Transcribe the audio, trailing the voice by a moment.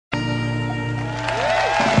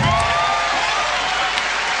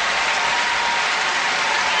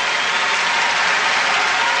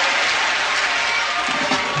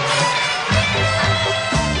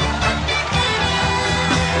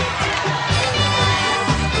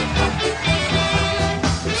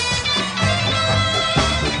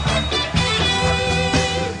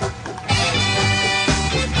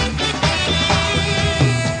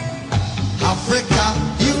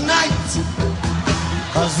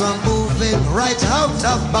we're moving right out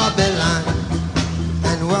of Babylon,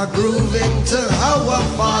 and we're grooving to our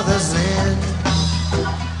Father's land.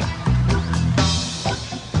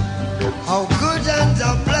 How good and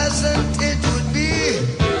how pleasant it would be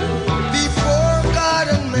before God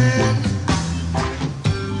and man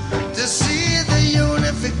to see the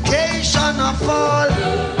unification of all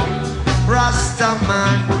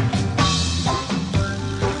Rastaman.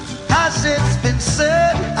 As it's been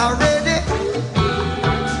said already,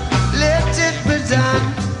 let it be done.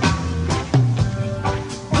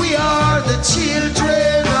 We are the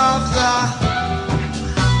children of the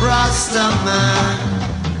Rastaman.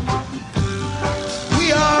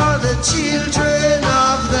 We are the children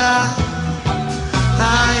of the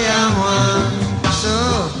I am one. So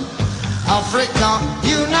Africa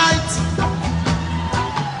unite,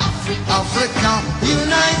 Africa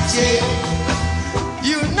united,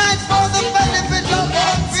 unite for the benefit of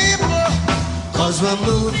our people. Cause we're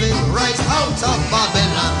moving right out of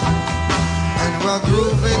Babylon, and we're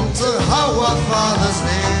grooving to our Father's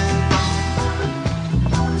land.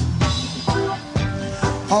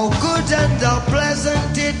 How good and how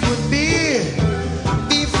pleasant it would be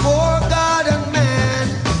before God and man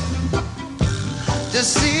to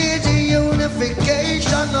see the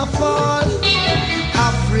unification of all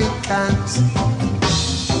Africans.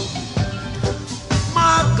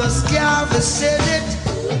 Marcus Garvey said it,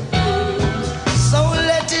 so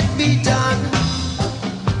let it be done.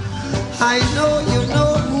 I know you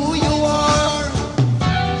know who you are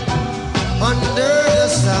under the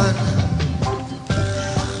sun.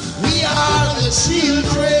 We are the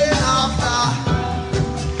children of the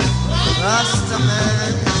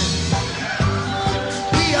Rastaman.